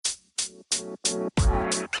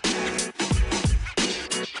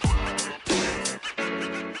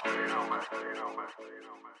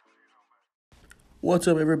What's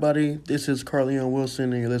up, everybody? This is Carleon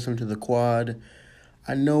Wilson, and you're listening to The Quad.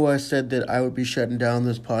 I know I said that I would be shutting down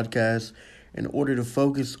this podcast in order to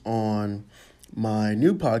focus on my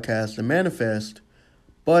new podcast, The Manifest,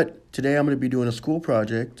 but today I'm going to be doing a school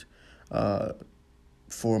project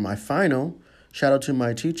for my final. Shout out to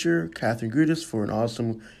my teacher, Catherine Gudis, for an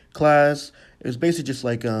awesome class. It was basically just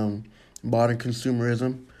like modern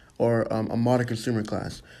consumerism or a modern consumer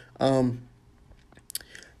class.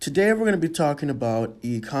 Today we're going to be talking about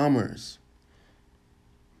e-commerce,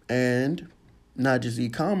 and not just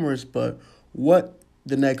e-commerce, but what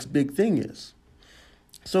the next big thing is.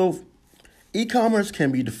 So e-commerce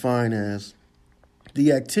can be defined as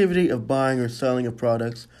the activity of buying or selling of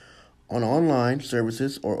products on online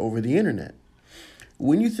services or over the internet.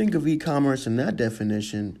 When you think of e-commerce in that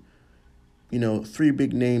definition, three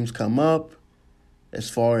big names come up as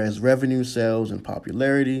far as revenue, sales, and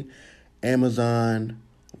popularity: Amazon,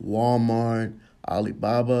 Walmart,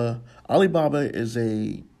 Alibaba. Alibaba is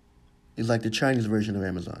like the Chinese version of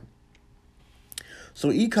Amazon.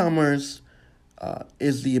 So e-commerce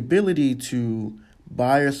is the ability to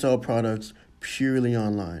buy or sell products purely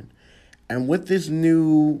online. And with this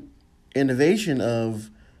new innovation of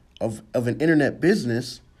an internet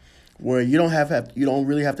business, where you don't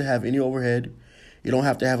really have to have any overhead, you don't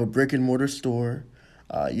have to have a brick and mortar store,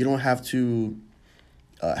 you don't have to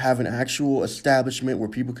have an actual establishment where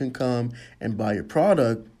people can come and buy your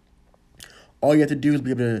product. All you have to do is be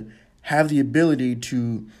able to have the ability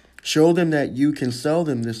to show them that you can sell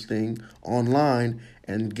them this thing online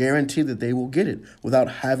and guarantee that they will get it without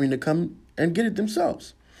having to come and get it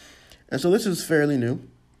themselves. And so this is fairly new.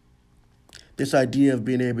 This idea of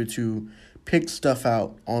being able to pick stuff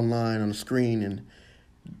out online on a screen and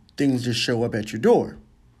things just show up at your door.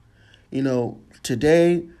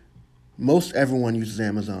 Today, most everyone uses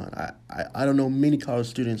Amazon. I don't know many college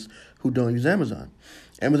students who don't use Amazon.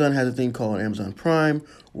 Amazon has a thing called Amazon Prime,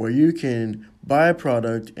 where you can buy a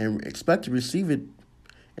product and expect to receive it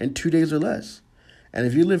in 2 days or less. And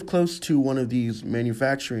if you live close to one of these if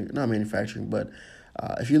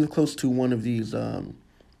you live close to one of these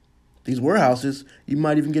warehouses, you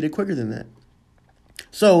might even get it quicker than that.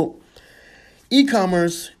 So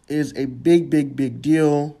e-commerce is a big, big, big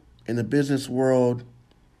deal in the business world.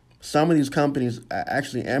 Some of these companies,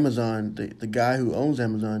 actually Amazon, the guy who owns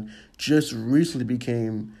Amazon, just recently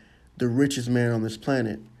became the richest man on this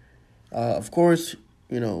planet. Of course,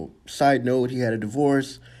 side note, he had a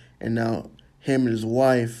divorce, and now him and his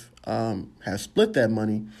wife have split that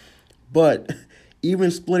money. But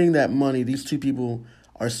even splitting that money, these two people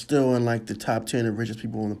are still in like the top 10 of richest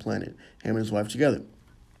people on the planet, him and his wife together.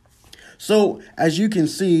 So as you can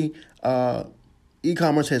see,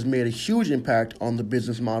 e-commerce has made a huge impact on the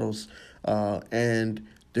business models and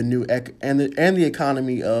the new and the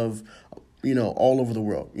economy of all over the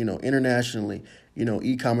world. Internationally,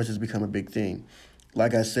 e-commerce has become a big thing.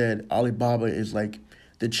 Like I said, Alibaba is like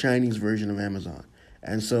the Chinese version of Amazon.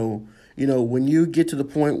 And so, when you get to the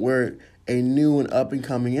point where a new and up and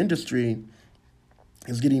coming industry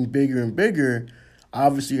is getting bigger and bigger,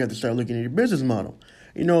 obviously you have to start looking at your business model.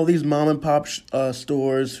 These mom and pop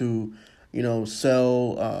stores who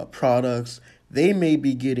sell products, they may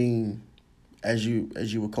be getting, as you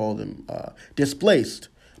would call them, displaced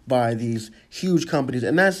by these huge companies,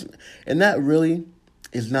 and that really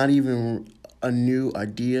is not even a new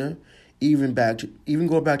idea. Even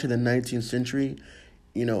going back to the 19th century,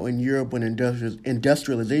 in Europe, when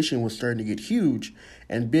industrialization was starting to get huge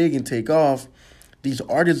and big and take off, these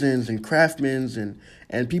artisans and craftsmen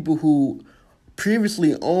and people who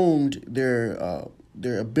previously owned their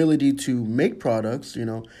ability to make products,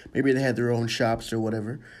 maybe they had their own shops or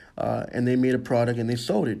whatever, and they made a product and they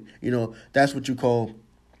sold it. That's what you call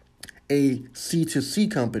a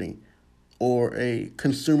C2C company or a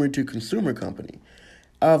consumer to consumer company,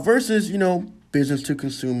 versus, business to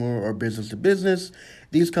consumer or business to business.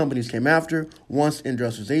 These companies came after once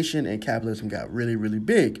industrialization and capitalism got really, really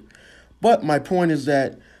big. But my point is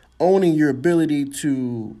that owning your ability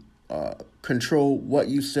to control what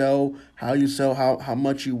you sell, how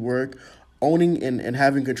much you work, owning and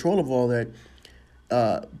having control of all that.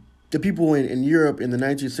 The people in Europe in the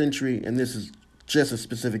 19th century, and this is just a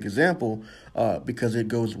specific example because it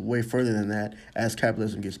goes way further than that as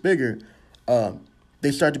capitalism gets bigger,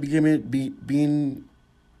 they start to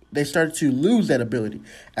they started to lose that ability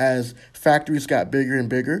as factories got bigger and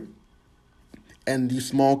bigger, and these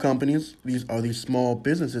small companies, these small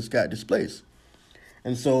businesses got displaced.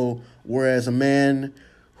 And so, whereas a man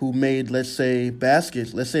who made, let's say,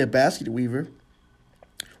 baskets. Let's say a basket weaver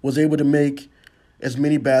was able to make as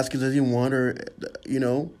many baskets as he wanted,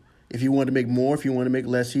 or, if he wanted to make more, if he wanted to make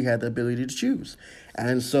less, he had the ability to choose.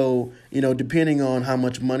 And so, depending on how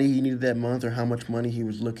much money he needed that month or how much money he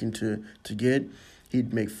was looking to get,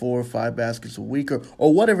 he'd make 4 or 5 baskets a week or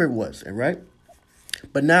whatever it was, right?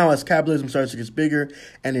 But now as capitalism starts to get bigger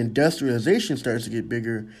and industrialization starts to get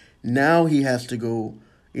bigger, now he has to go,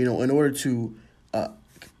 in order to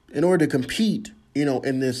compete,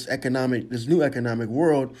 in this new economic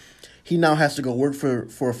world, he now has to go work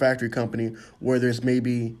for a factory company where there's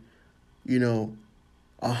maybe,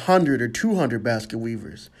 100 or 200 basket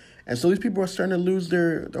weavers. And so these people are starting to lose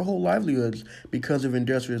their whole livelihoods because of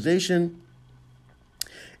industrialization.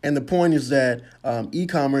 And the point is that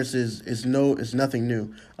e-commerce is nothing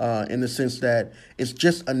new in the sense that it's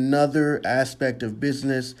just another aspect of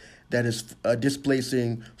business that is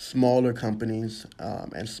displacing smaller companies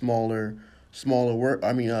and smaller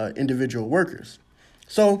individual workers.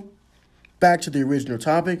 So back to the original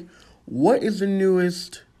topic, what is the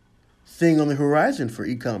newest thing on the horizon for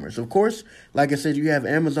e-commerce? Of course, like I said, you have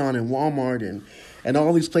Amazon and Walmart and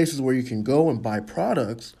all these places where you can go and buy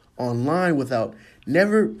products online without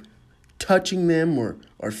never touching them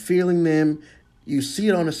or feeling them. You see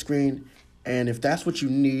it on the screen, and if that's what you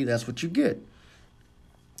need, that's what you get.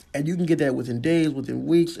 And you can get that within days, within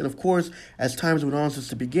weeks. And of course, as times went on since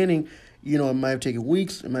the beginning, it might have taken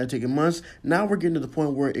weeks, it might have taken months. Now we're getting to the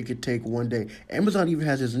point where it could take one day. Amazon even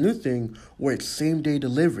has this new thing where it's same-day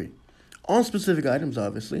delivery on specific items,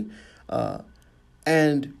 obviously.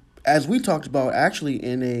 And as we talked about actually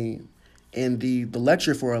in the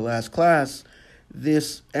lecture for our last class,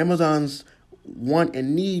 this Amazon's want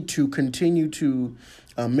and need to continue to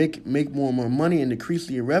make more and more money and decrease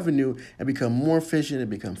their revenue and become more efficient and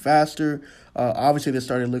become faster. Obviously, they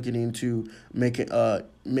started looking into making the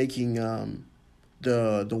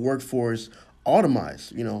workforce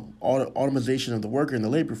automized. Automation of the worker and the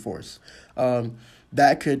labor force.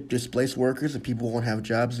 That could displace workers and people won't have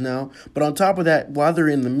jobs now. But on top of that, while they're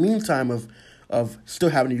in the meantime of still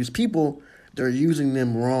having to use people, they're using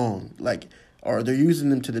them wrong, or they're using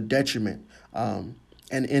them to the detriment and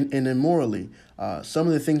immorally. Some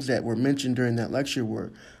of the things that were mentioned during that lecture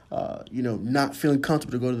were, not feeling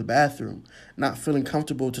comfortable to go to the bathroom, not feeling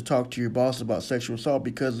comfortable to talk to your boss about sexual assault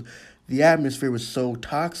because the atmosphere was so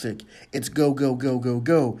toxic. It's go, go, go, go,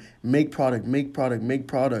 go. Make product, make product, make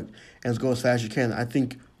product, and go as fast as you can. I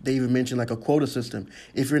think they even mentioned a quota system.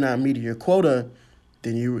 If you're not meeting your quota,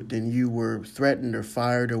 then you were threatened or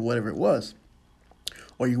fired or whatever it was,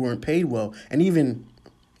 or you weren't paid well. And even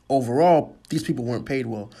overall, these people weren't paid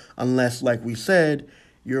well unless, like we said,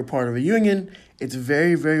 you're a part of a union. It's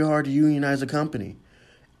very, very hard to unionize a company.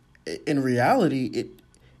 In reality,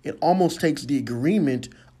 it almost takes the agreement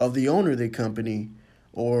of the owner of the company,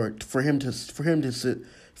 or for him to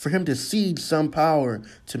cede some power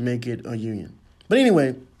to make it a union. But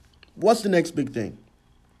anyway, what's the next big thing?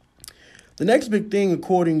 The next big thing,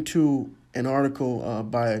 according to an article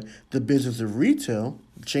by the Business of Retail,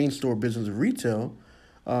 chain store Business of Retail,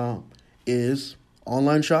 is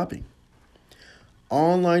online shopping.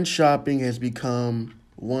 Online shopping has become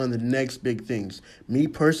one of the next big things. Me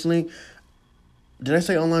personally, did I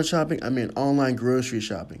say online shopping? I mean online grocery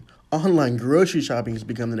shopping. Online grocery shopping has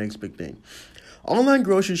become the next big thing. Online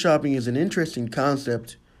grocery shopping is an interesting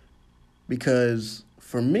concept because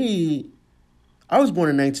for me, I was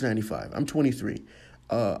born in 1995. I'm 23.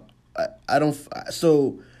 I don't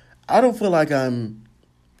feel like I'm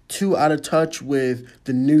too out of touch with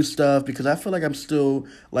the new stuff because I feel like I'm still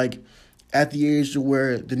at the age to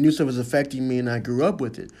where the new stuff is affecting me and I grew up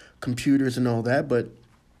with it, computers and all that. But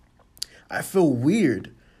I feel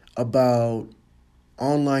weird about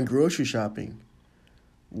online grocery shopping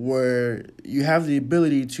where you have the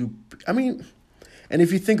ability to, and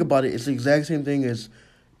if you think about it, it's the exact same thing as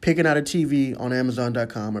picking out a TV on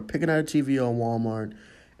Amazon.com or picking out a TV on Walmart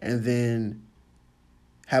and then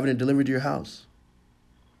having it delivered to your house,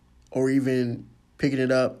 or even picking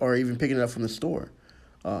it up from the store.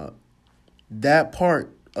 That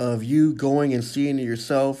part of you going and seeing it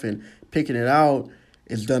yourself and picking it out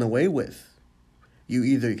is done away with. You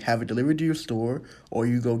either have it delivered to your store or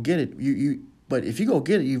you go get it. But if you go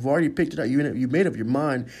get it, you've already picked it up. You made up your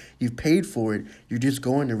mind. You've paid for it. You're just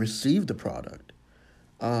going to receive the product,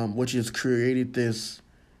 which has created this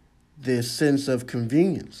sense of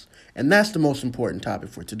convenience. And that's the most important topic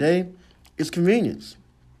for today, is convenience.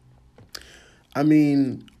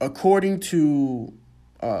 According to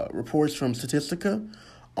reports from Statistica,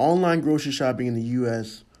 online grocery shopping in the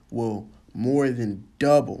U.S. will more than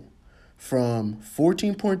double from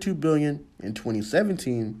 14.2 billion in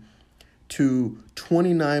 2017 to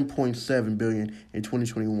 29.7 billion in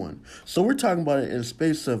 2021. So we're talking about it in a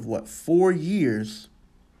space of 4 years.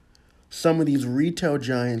 Some of these retail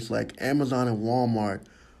giants like Amazon and Walmart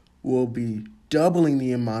will be doubling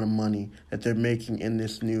the amount of money that they're making in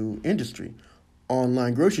this new industry,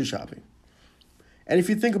 online grocery shopping. And if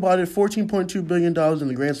you think about it, $14.2 billion in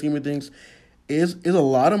the grand scheme of things is a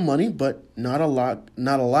lot of money, but not a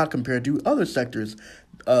lot compared to other sectors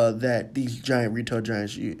that these giant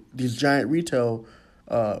retail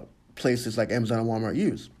places like Amazon and Walmart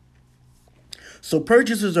use. So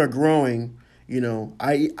purchases are growing.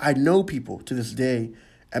 I know people to this day,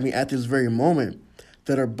 at this very moment,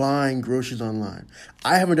 that are buying groceries online.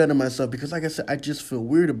 I haven't done it myself because, like I said, I just feel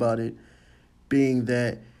weird about it, being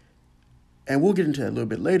that, and we'll get into that a little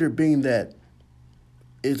bit later, being that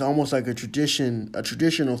it's almost like a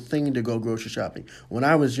traditional thing to go grocery shopping. When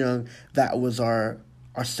I was young, that was our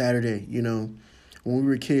Saturday. When we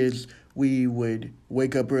were kids, we would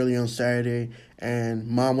wake up early on Saturday and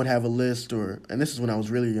mom would have a list, and this is when I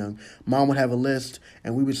was really young, mom would have a list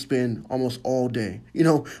and we would spend almost all day. We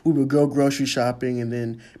would go grocery shopping and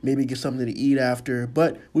then maybe get something to eat after,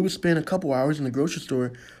 but we would spend a couple hours in the grocery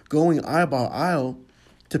store going aisle by aisle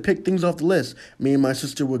to pick things off the list. Me and my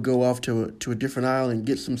sister would go off to a different aisle and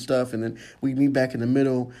get some stuff, and then we'd meet back in the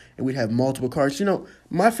middle, and we'd have multiple carts.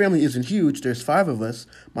 My family isn't huge. There's 5 of us,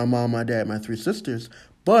 my mom, my dad, my 3 sisters.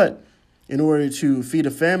 But in order to feed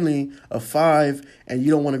a family of 5, and you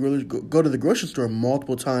don't want to go to the grocery store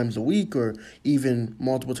multiple times a week or even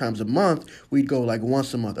multiple times a month, we'd go like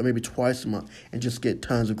once a month or maybe twice a month and just get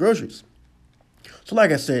tons of groceries. So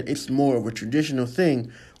like I said, it's more of a traditional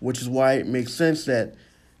thing, which is why it makes sense that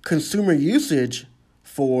consumer usage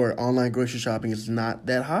for online grocery shopping is not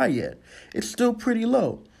that high yet. It's still pretty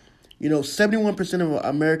low. 71% of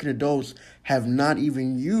American adults have not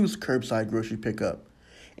even used curbside grocery pickup,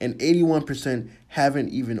 and 81% haven't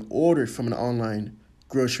even ordered from an online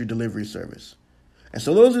grocery delivery service. And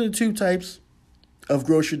so those are the 2 types of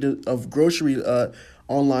grocery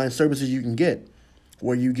online services you can get,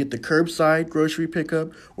 where you get the curbside grocery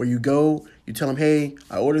pickup, where you go, you tell them, hey,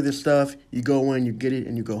 I ordered this stuff, you go in, you get it,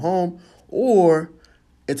 and you go home. Or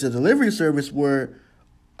it's a delivery service where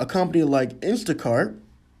a company like Instacart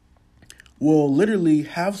will literally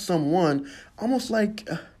have someone, almost like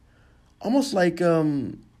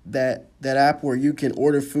that app where you can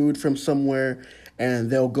order food from somewhere and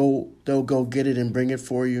they'll go get it and bring it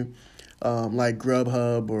for you, like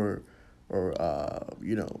Grubhub or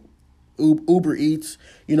Uber Eats.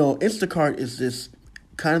 Instacart is this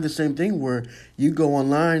kind of the same thing where you go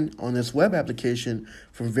online on this web application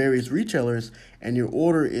from various retailers and your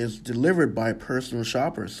order is delivered by a personal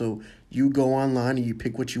shopper. So you go online and you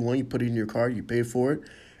pick what you want, you put it in your cart, you pay for it,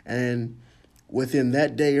 and within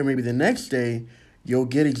that day or maybe the next day, you'll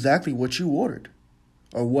get exactly what you ordered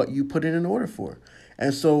or what you put in an order for.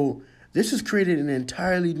 And so this has created an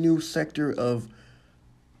entirely new sector of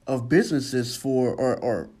businesses for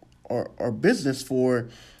or business for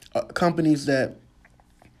companies that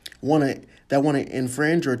want to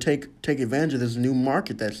infringe or take advantage of this new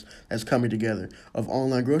market that's coming together of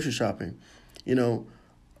online grocery shopping.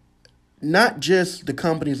 Not just the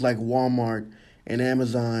companies like Walmart and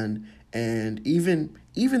Amazon and even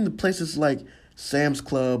the places like Sam's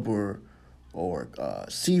Club or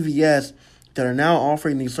CVS that are now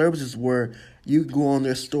offering these services where you can go on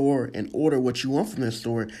their store and order what you want from their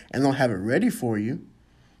store and they'll have it ready for you,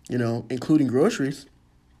 including groceries.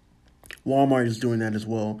 Walmart is doing that as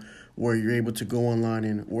well, where you're able to go online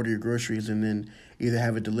and order your groceries and then either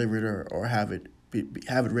have it delivered or have it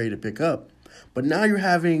ready to pick up. But now you're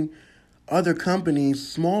having other companies,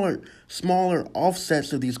 smaller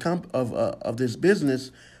offsets of these of this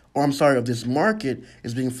business, of this market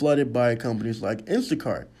is being flooded by companies like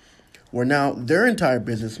Instacart, where now their entire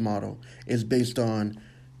business model is based on,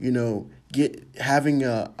 having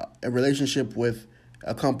a relationship with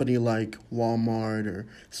a company like Walmart or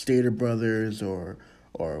Stater Brothers or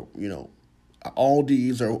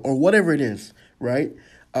Aldi's or whatever it is, right?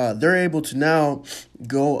 They're able to now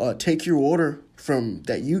go take your order from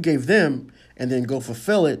that you gave them and then go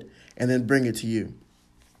fulfill it and then bring it to you.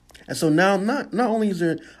 And so now not only is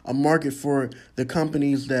there a market for the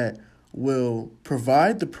companies that will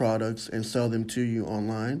provide the products and sell them to you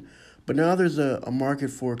online, but now there's a market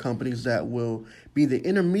for companies that will be the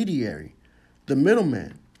intermediary, the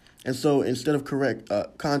middleman. And so instead of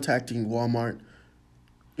contacting Walmart,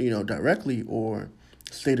 directly or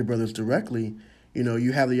Stater Brothers directly,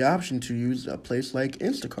 you have the option to use a place like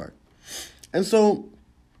Instacart. And so,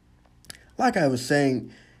 like I was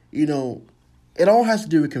saying, it all has to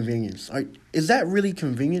do with convenience. Is that really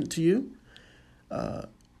convenient to you?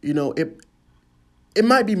 You know, it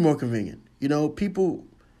might be more convenient. You know, people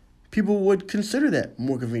would consider that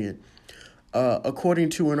more convenient. According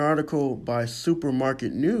to an article by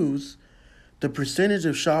Supermarket News, the percentage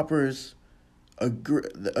of shoppers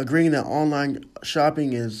agreeing that online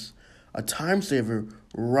shopping is a time saver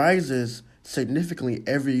rises significantly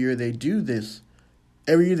every year they do this.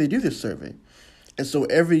 Every year they do this survey, and so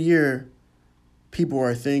every year, people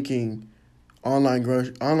are thinking online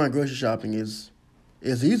grocery shopping is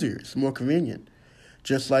easier. It's more convenient,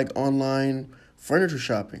 just like online furniture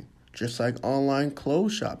shopping, just like online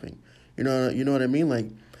clothes shopping. You know what I mean? Like,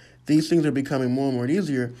 these things are becoming more and more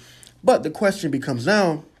easier. But the question becomes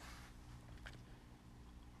now,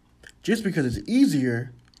 just because it's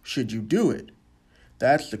easier, should you do it?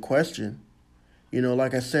 That's the question. You know,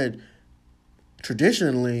 like I said,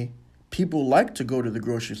 traditionally, people like to go to the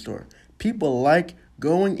grocery store. People like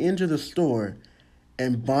going into the store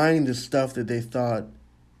and buying the stuff that they thought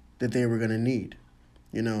that they were going to need.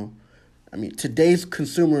 You know, I mean, today's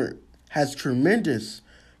consumer has tremendous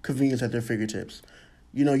convenience at their fingertips.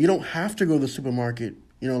 You know, you don't have to go to the supermarket,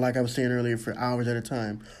 you know, like I was saying earlier, for hours at a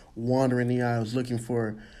time, wandering the aisles looking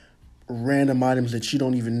for random items that you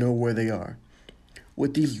don't even know where they are.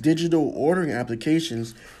 With these digital ordering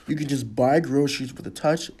applications, you can just buy groceries with a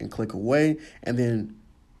touch and click away, and then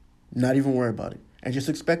not even worry about it, and just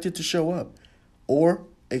expect it to show up, or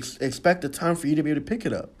expect the time for you to be able to pick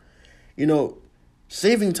it up. You know,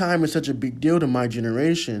 saving time is such a big deal to my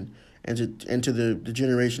generation and to the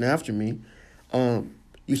generation after me.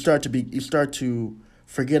 You start to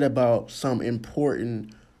forget about some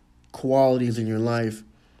important qualities in your life,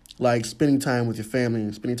 like spending time with your family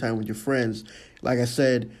and spending time with your friends. Like I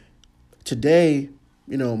said, today,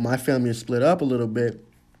 you know, my family is split up a little bit.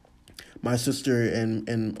 My sister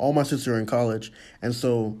and all my sisters are in college, and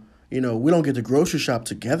so, you know, we don't get to grocery shop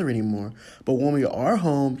together anymore. But when we are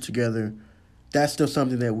home together, that's still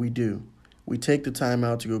something that we do. We take the time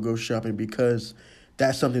out to go grocery shopping because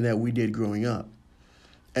that's something that we did growing up.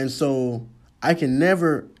 And so I can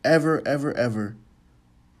never, ever, ever, ever,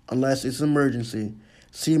 unless it's an emergency,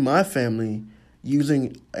 see my family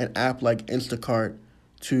using an app like Instacart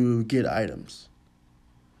to get items.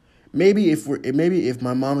 Maybe if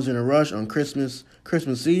my mom's in a rush on Christmas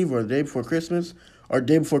Eve, or the day before Christmas, or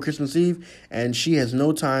day before Christmas Eve, and she has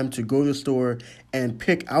no time to go to the store and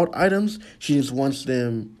pick out items, she just wants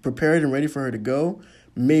them prepared and ready for her to go,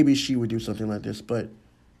 maybe she would do something like this. But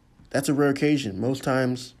that's a rare occasion. Most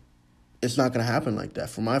times, it's not going to happen like that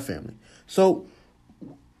for my family. So,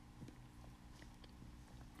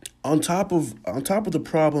 on top of the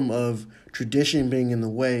problem of tradition being in the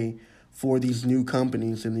way for these new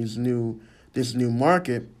companies and this new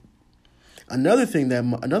market, another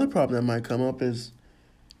problem that might come up is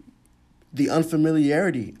the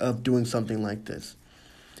unfamiliarity of doing something like this.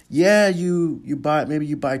 Yeah, you buy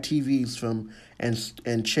TVs from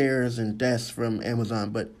and chairs and desks from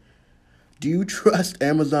Amazon, but do you trust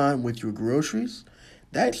Amazon with your groceries?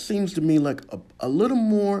 That seems to me like a little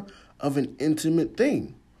more of an intimate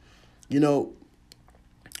thing. You know,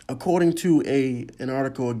 according to an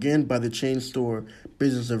article again by the chain store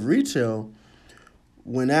Business of Retail,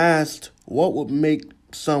 when asked what would make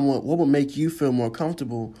you feel more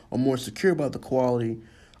comfortable or more secure about the quality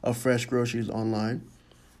of fresh groceries online,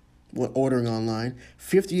 when ordering online,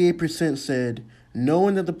 58% said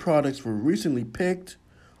knowing that the products were recently picked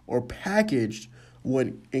or packaged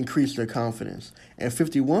would increase their confidence, and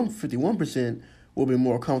 51% will be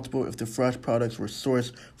more comfortable if the fresh products were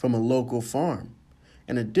sourced from a local farm.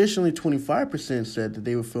 And additionally, 25% said that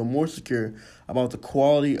they would feel more secure about the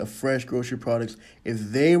quality of fresh grocery products if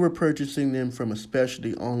they were purchasing them from a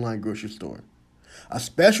specialty online grocery store. A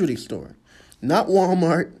specialty store. Not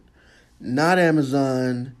Walmart, not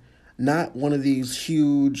Amazon, not one of these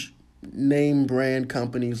huge name brand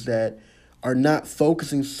companies that are not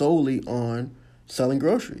focusing solely on selling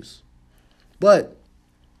groceries. But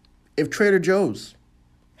if Trader Joe's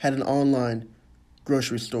had an online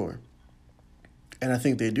grocery store, and I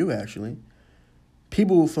think they do actually,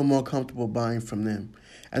 people will feel more comfortable buying from them.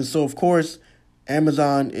 And so, of course,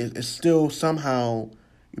 Amazon is still somehow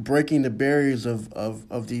breaking the barriers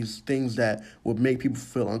of these things that would make people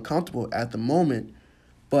feel uncomfortable at the moment.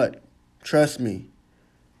 But trust me,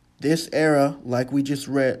 this era, like we just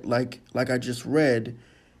read, like I just read,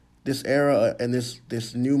 this era and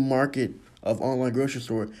this new market of online grocery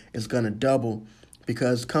store is going to double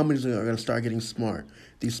because companies are going to start getting smart.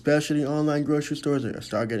 These specialty online grocery stores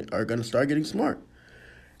are going to start getting smart.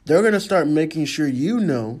 They're going to start making sure you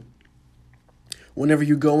know whenever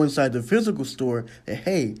you go inside the physical store that,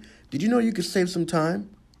 hey, Did you know you could save some time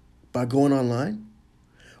by going online?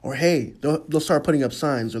 Or hey, they'll start putting up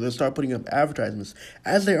signs or they'll start putting up advertisements,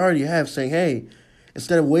 as they already have, saying, hey,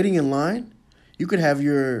 instead of waiting in line, you could have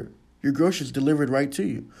your groceries delivered right to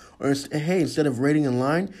you. Or hey, instead of waiting in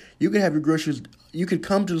line, you could have your groceries, you could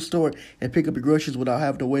come to the store and pick up your groceries without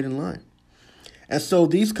having to wait in line. And so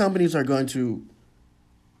these companies are going to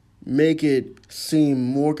make it seem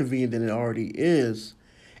more convenient than it already is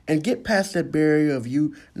and get past that barrier of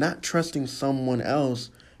you not trusting someone else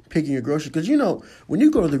picking your groceries. Because, when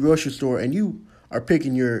you go to the grocery store and you are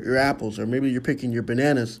picking your apples or maybe you're picking your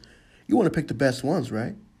bananas, you want to pick the best ones,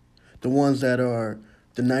 right? The ones that are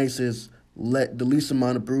the nicest, the least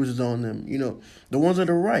amount of bruises on them, the ones that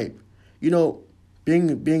are ripe.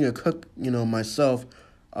 Being a cook, myself,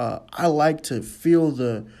 I like to feel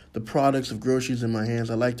the products of groceries in my hands.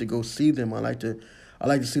 I like to go see them. I like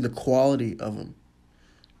to see the quality of them.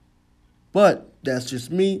 But that's just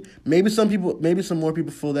me. Maybe some more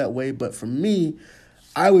people feel that way. But for me,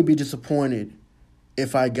 I would be disappointed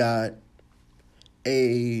if I got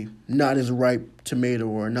a not as ripe tomato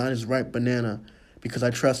or not as ripe banana because I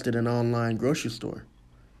trusted an online grocery store.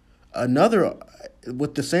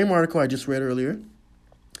 With the same article I just read earlier,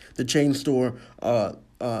 the chain store,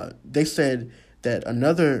 they said that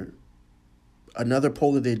another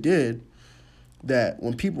poll that they did, that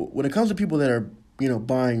when it comes to people that are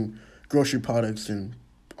buying grocery products and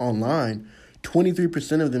online,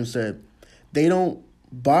 23% of them said they don't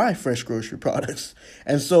buy fresh grocery products,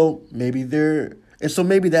 and so maybe that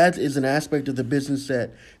is an aspect of the business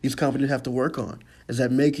that these companies have to work on, is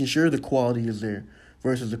that making sure the quality is there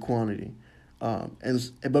versus the quantity,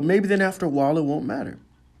 but maybe then after a while it won't matter.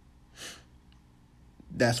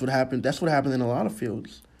 That's what happened. That's what happened in a lot of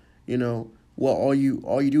fields. Well, all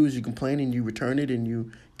you do is you complain and you return it and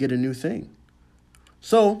you get a new thing.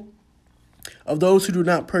 So, of those who do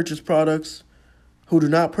not purchase produce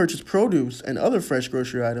and other fresh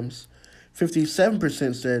grocery items,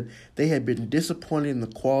 57% said they had been disappointed in the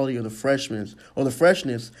quality of the freshness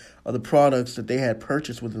of the products that they had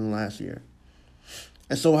purchased within the last year.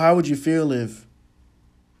 And so, how would you feel if,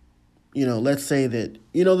 let's say that,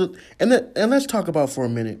 and let's talk about for a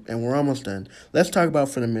minute, and we're almost done. Let's talk about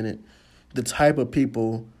for a minute the type of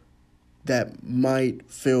people that might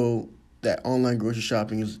feel that online grocery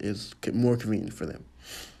shopping is more convenient for them.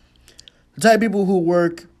 The type of people who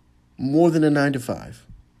work more than a 9 to 5.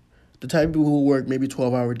 The type of people who work maybe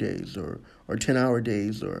 12-hour days or 10-hour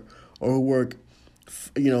days or who work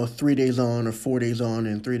 3 days on or 4 days on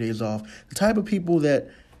and 3 days off. The type of people that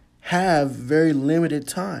have very limited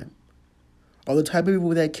time. Or the type of people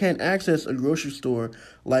that can't access a grocery store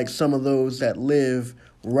like some of those that live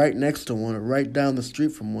right next to one or right down the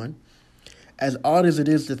street from one. As odd as it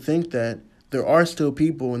is to think that, there are still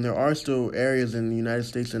people and there are still areas in the United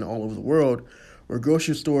States and all over the world where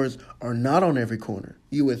grocery stores are not on every corner.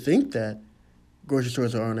 You would think that grocery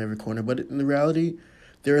stores are on every corner, but in reality,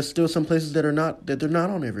 there are still some places that they're not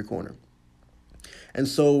on every corner. And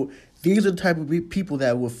so these are the type of people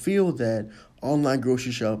that will feel that online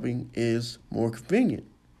grocery shopping is more convenient.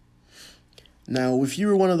 Now, if you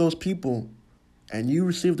were one of those people and you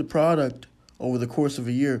received a product over the course of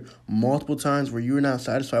a year multiple times where you were not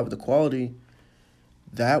satisfied with the quality,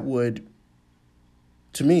 that would,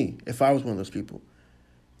 to me, if I was one of those people,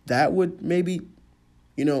 that would maybe,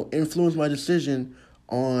 influence my decision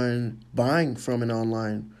on buying from an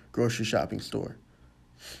online grocery shopping store.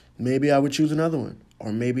 Maybe I would choose another one,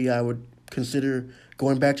 or maybe I would consider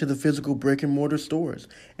going back to the physical brick and mortar stores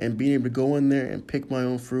and being able to go in there and pick my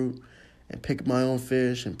own fruit and pick my own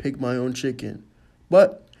fish and pick my own chicken.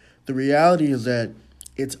 But the reality is that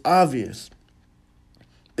it's obvious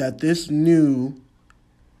that this new,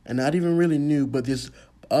 and not even really new, but this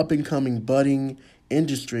up-and-coming budding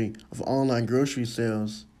industry of online grocery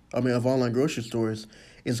stores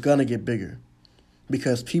is going to get bigger.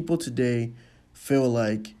 Because people today feel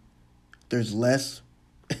like there's less,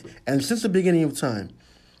 and since the beginning of time,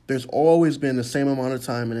 there's always been the same amount of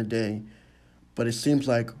time in a day, but it seems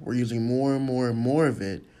like we're using more and more and more of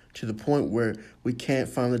it to the point where we can't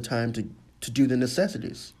find the time to do the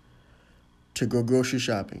necessities, to go grocery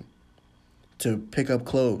shopping, to pick up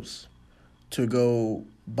clothes, to go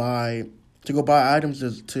buy items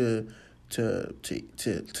to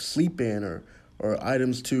sleep in, or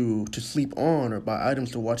items to sleep on, or buy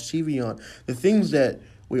items to watch TV on. The things that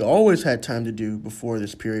we always had time to do before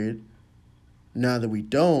this period, now that we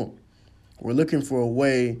don't, we're looking for a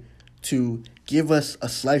way to give us a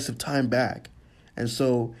slice of time back. And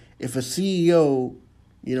so if a CEO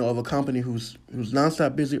of a company who's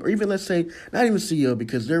nonstop busy, or even let's say not even CEO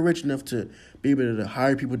because they're rich enough to be able to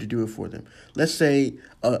hire people to do it for them. Let's say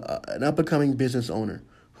an up and coming business owner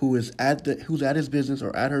who's at his business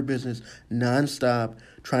or at her business nonstop,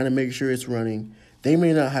 trying to make sure it's running. They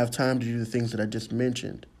may not have time to do the things that I just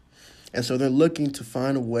mentioned, and so they're looking to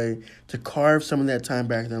find a way to carve some of that time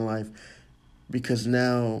back in their life because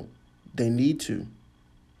now they need to,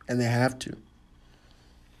 and they have to.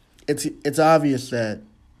 It's obvious that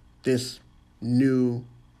this new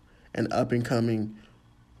and up and coming,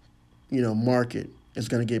 market is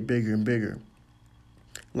going to get bigger and bigger.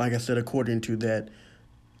 Like I said, according to that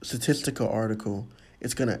statistical article,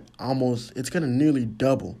 it's going to nearly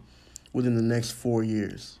double within the next 4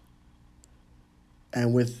 years.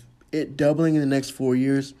 And with it doubling in the next 4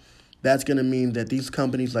 years, that's going to mean that these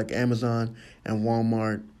companies like Amazon and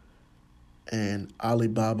Walmart and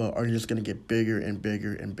Alibaba are just going to get bigger and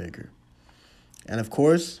bigger and bigger. And of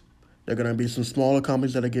course, there are going to be some smaller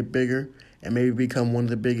companies that'll get bigger and maybe become one of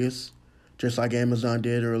the biggest, just like Amazon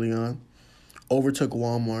did early on. Overtook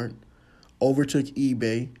Walmart, overtook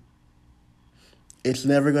eBay. It's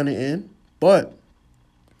never going to end. But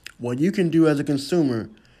what you can do as a consumer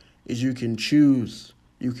is you can choose.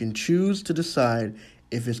 You can choose to decide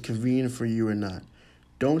if it's convenient for you or not.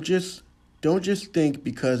 Don't just think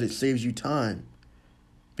because it saves you time,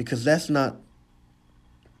 because that's not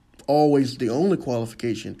always the only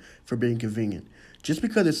qualification for being convenient. Just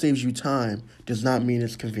because it saves you time does not mean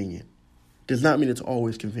it's convenient. Does not mean it's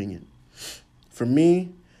always convenient. For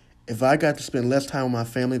me, if I got to spend less time with my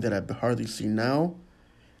family that I hardly see now,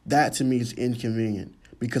 that to me is inconvenient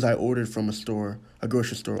because I ordered from a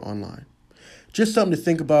grocery store online. Just something to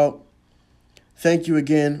think about. Thank you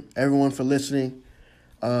again, everyone, for listening.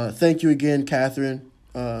 Thank you again, Catherine,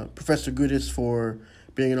 Professor Goodis, for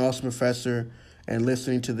being an awesome professor and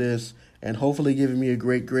listening to this and hopefully giving me a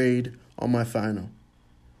great grade on my final.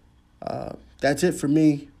 That's it for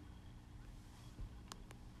me.